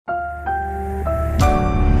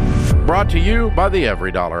brought to you by the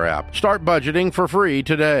Every Dollar app. Start budgeting for free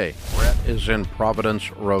today. Brett is in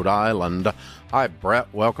Providence, Rhode Island. Hi,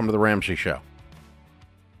 Brett. Welcome to the Ramsey Show.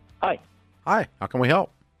 Hi. Hi. How can we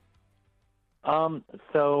help? We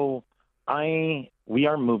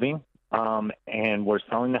are moving, and we're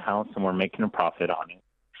selling the house, and we're making a profit on it.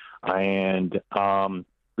 And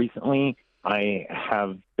recently, I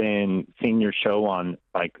have been seeing your show on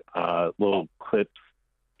little clips,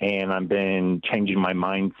 and I've been changing my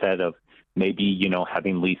mindset of maybe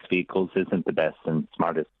having leased vehicles isn't the best and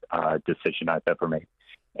smartest decision I've ever made.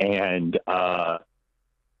 And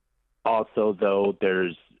also, though,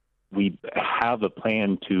 we have a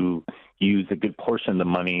plan to use a good portion of the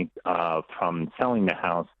money from selling the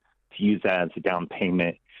house to use that as a down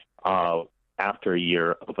payment after a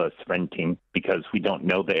year of us renting, because we don't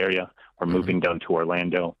know the area. We're moving down to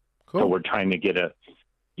Orlando. Cool. So we're trying to get it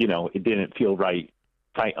didn't feel right,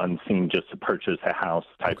 sight unseen, just to purchase a house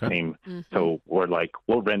type thing. Mm-hmm. So we're like,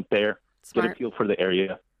 we'll rent there, Smart. get a feel for the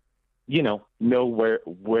area, know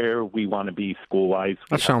where we want to be school-wise.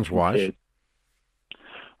 That sounds wise.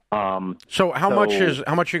 So how much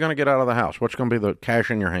are you going to get out of the house? What's going to be the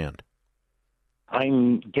cash in your hand?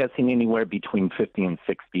 I'm guessing anywhere between $50,000 and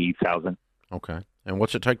 $60,000. Okay. And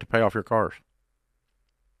what's it take to pay off your cars?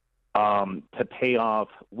 To pay off,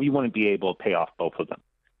 we wouldn't be able to pay off both of them.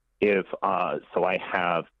 If so, I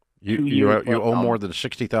have you owe more than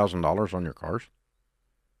 $60,000 on your cars.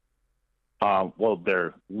 Well,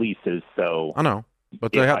 they're leases, so I know,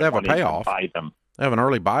 but they have a payoff. Buy them. They have an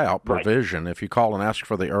early buyout provision. Right. If you call and ask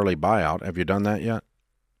for the early buyout, have you done that yet?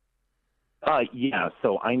 Yeah.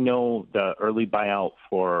 So I know the early buyout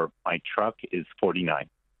for my truck is $49,000,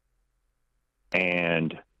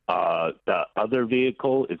 and the other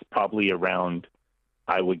vehicle is probably around,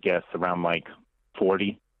 I would guess, around like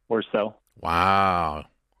 $40,000 or so. Wow,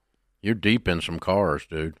 you're deep in some cars,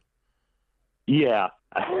 dude. Yeah.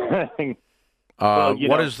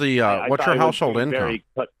 What's your household income?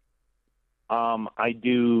 I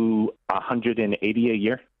do $180 a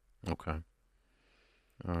year. Okay.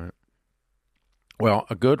 All right. Well,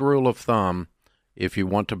 a good rule of thumb, if you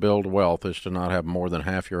want to build wealth, is to not have more than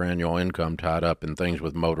half your annual income tied up in things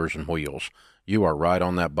with motors and wheels. You are right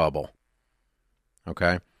on that bubble.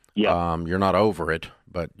 Okay? Yeah. You're not over it,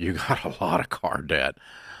 but you got a lot of car debt.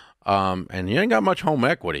 And you ain't got much home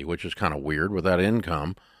equity, which is kind of weird with that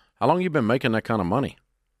income. How long have you been making that kind of money?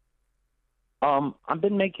 I've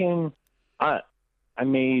been making... I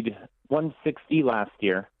made $160 last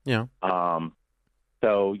year. Yeah.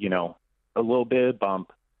 So, a little bit of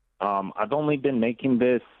bump. I've only been making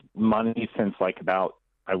this money since about,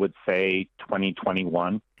 I would say,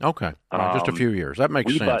 2021. Okay. Just a few years. That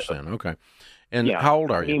makes sense then. Okay. And how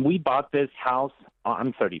old are you? I mean, we bought this house.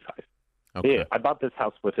 I'm 35. Okay. Yeah, I bought this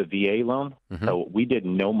house with a VA loan, so we did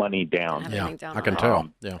no money down. Yeah, I can tell.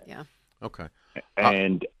 Yeah. Okay.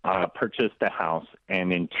 And purchased the house,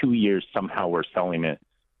 and in 2 years, somehow we're selling it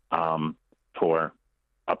for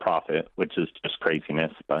a profit, which is just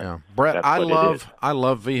craziness. But yeah. Brett, I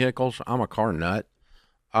love vehicles. I'm a car nut.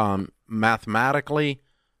 Mathematically,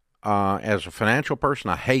 as a financial person,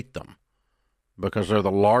 I hate them because they're the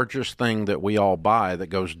largest thing that we all buy that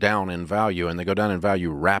goes down in value, and they go down in value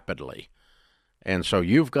rapidly. And so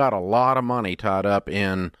you've got a lot of money tied up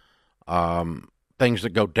in things that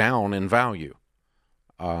go down in value.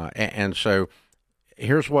 And so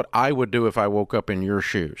here's what I would do if I woke up in your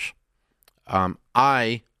shoes.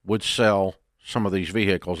 I would sell some of these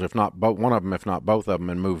vehicles, if not one of them, if not both of them,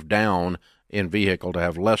 and move down in vehicle to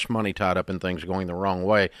have less money tied up in things going the wrong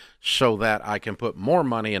way so that I can put more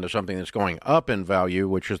money into something that's going up in value,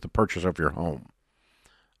 which is the purchase of your home.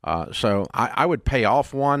 So I would pay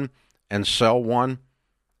off one and sell one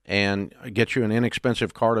and get you an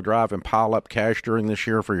inexpensive car to drive and pile up cash during this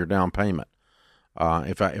year for your down payment.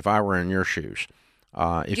 If I were in your shoes.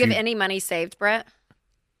 Do you have any money saved, Brett?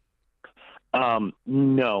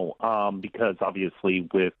 No, because obviously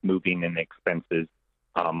with moving and expenses,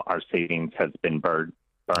 our savings has been burned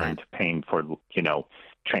paying for,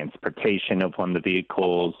 transportation of one of the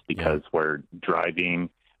vehicles because we're driving,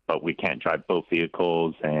 but we can't drive both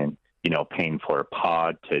vehicles, and, paying for a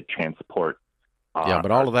pod to transport.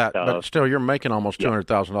 But all of that, but still, you're making almost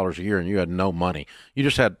 $200,000 a year, and you had no money. You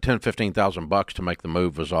just had $15,000 to make the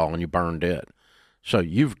move, was all, and you burned it. So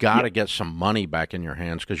you've got to get some money back in your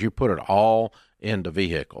hands because you put it all into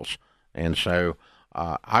vehicles. And so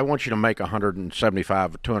I want you to make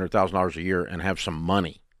 $175,000, $200,000 a year and have some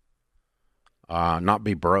money, not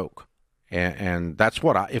be broke. And that's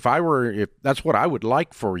what if that's what I would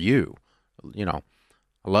like for you. I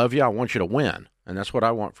love you. I want you to win. And that's what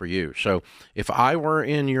I want for you. So if I were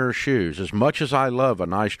in your shoes, as much as I love a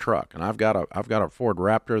nice truck, and I've got a Ford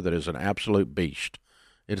Raptor that is an absolute beast.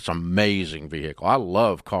 It's an amazing vehicle. I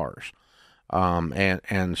love cars.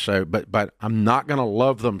 And so, but I'm not going to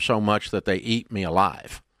love them so much that they eat me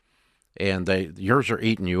alive. And yours are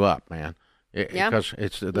eating you up, man. Because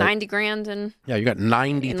it's $90,000 and you got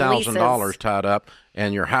 $90,000 tied up,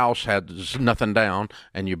 and your house had nothing down,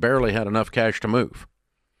 and you barely had enough cash to move.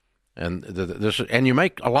 And and you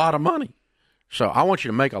make a lot of money. So I want you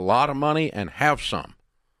to make a lot of money and have some,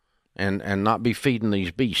 and not be feeding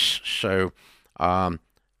these beasts. So I'm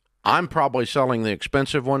probably selling the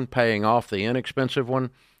expensive one, paying off the inexpensive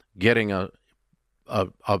one, getting a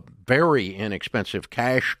very inexpensive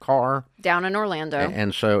cash car down in Orlando.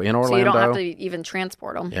 And so in Orlando, so you don't have to even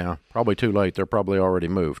transport them. Yeah, probably too late. They're probably already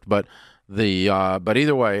moved. But but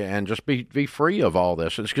either way, and just be free of all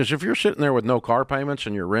this. It's because if you're sitting there with no car payments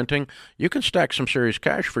and you're renting, you can stack some serious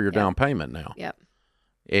cash for your down payment now. Yep.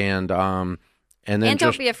 And then don't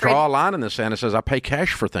just be afraid. Draw a line in the sand that says I pay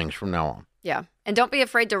cash for things from now on. Yeah. And don't be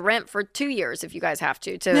afraid to rent for 2 years if you guys have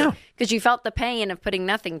to because you felt the pain of putting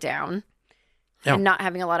nothing down and not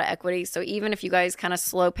having a lot of equity. So even if you guys kind of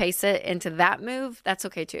slow pace it into that move, that's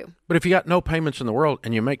okay too. But if you got no payments in the world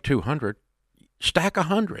and you make 200, stack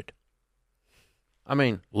 100. I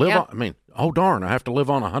mean, oh darn, I have to live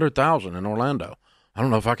on 100,000 in Orlando. I don't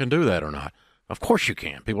know if I can do that or not. Of course you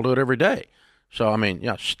can. People do it every day. So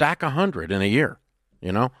stack 100 in a year,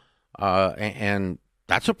 and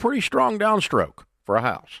that's a pretty strong downstroke for a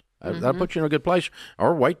house. That puts you in a good place.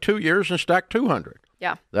 Or wait 2 years and stack 200.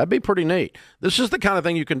 Yeah. That'd be pretty neat. This is the kind of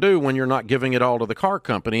thing you can do when you're not giving it all to the car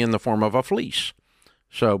company in the form of a fleece.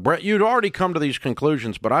 So, Brett, you'd already come to these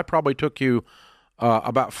conclusions, but I probably took you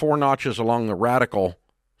about 4 notches along the radical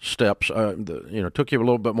steps. Took you a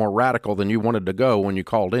little bit more radical than you wanted to go when you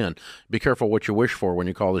called in. Be careful what you wish for when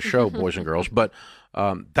you call the show, boys and girls. But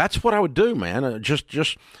that's what I would do, man. Just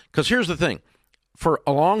because here's the thing. For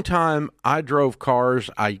a long time, I drove cars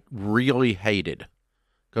I really hated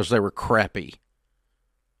because they were crappy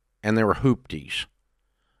and they were hoopties.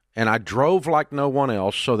 And I drove like no one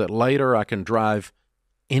else so that later I can drive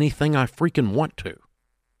anything I freaking want to.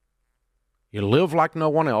 You live like no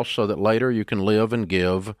one else so that later you can live and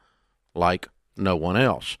give like no one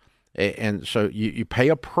else. And so you pay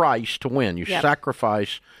a price to win. You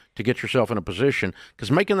sacrifice to get yourself in a position.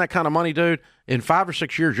 Because making that kind of money, dude, in 5 or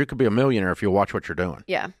 6 years, you could be a millionaire if you watch what you're doing.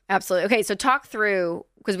 Yeah, absolutely. Okay, so talk through,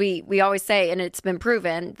 because we always say, and it's been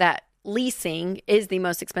proven, that leasing is the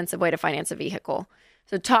most expensive way to finance a vehicle.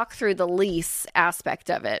 So talk through the lease aspect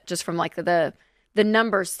of it, just from like the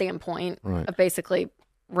numbers standpoint of basically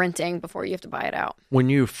renting before you have to buy it out. When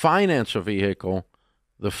you finance a vehicle,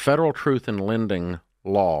 the Federal Truth in Lending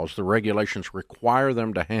laws, the regulations require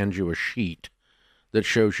them to hand you a sheet that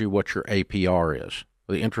shows you what your APR is,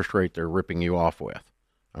 the interest rate they're ripping you off with.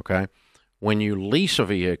 Okay? When you lease a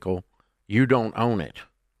vehicle, you don't own it.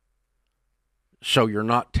 So you're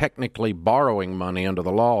not technically borrowing money under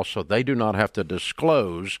the law, so they do not have to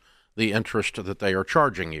disclose the interest that they are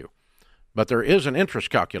charging you. But there is an interest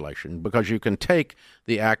calculation because you can take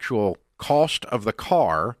the actual cost of the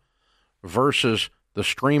car versus the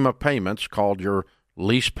stream of payments called your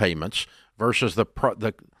lease payments versus the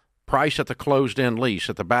price at the closed-end lease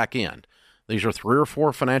at the back end. These are 3 or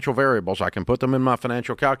 4 financial variables. I can put them in my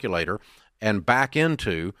financial calculator and back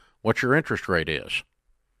into what your interest rate is.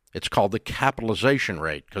 It's called the capitalization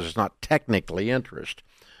rate because it's not technically interest.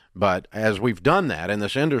 But as we've done that in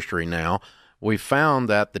this industry now, we found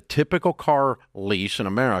that the typical car lease in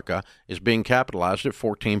America is being capitalized at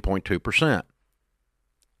 14.2%.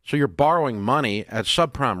 So you're borrowing money at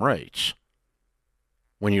subprime rates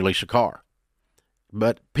when you lease a car.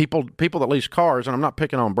 But people that lease cars, and I'm not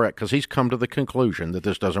picking on Brett because he's come to the conclusion that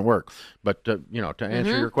this doesn't work. But, to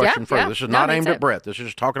answer your question further, this is not aimed at Brett. This is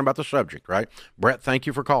just talking about the subject, right? Brett, thank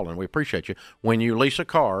you for calling. We appreciate you. When you lease a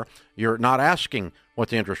car, you're not asking what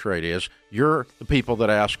the interest rate is. You're the people that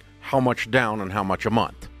ask how much down and how much a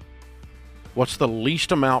month. What's the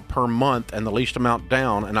least amount per month and the least amount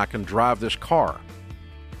down, and I can drive this car?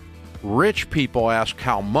 Rich people ask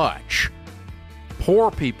how much.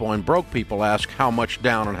 Poor people and broke people ask how much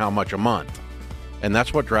down and how much a month. And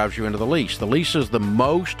that's what drives you into the lease. The lease is the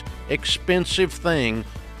most expensive thing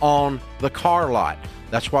on the car lot.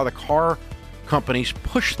 That's why the car companies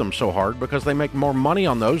push them so hard, because they make more money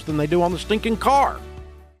on those than they do on the stinking car.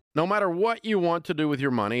 No matter what you want to do with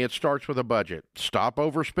your money, it starts with a budget. Stop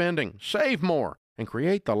overspending, save more, and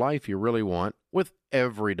create the life you really want with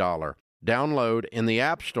EveryDollar. Download in the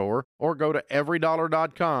App Store or go to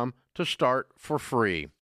everydollar.com to start for free.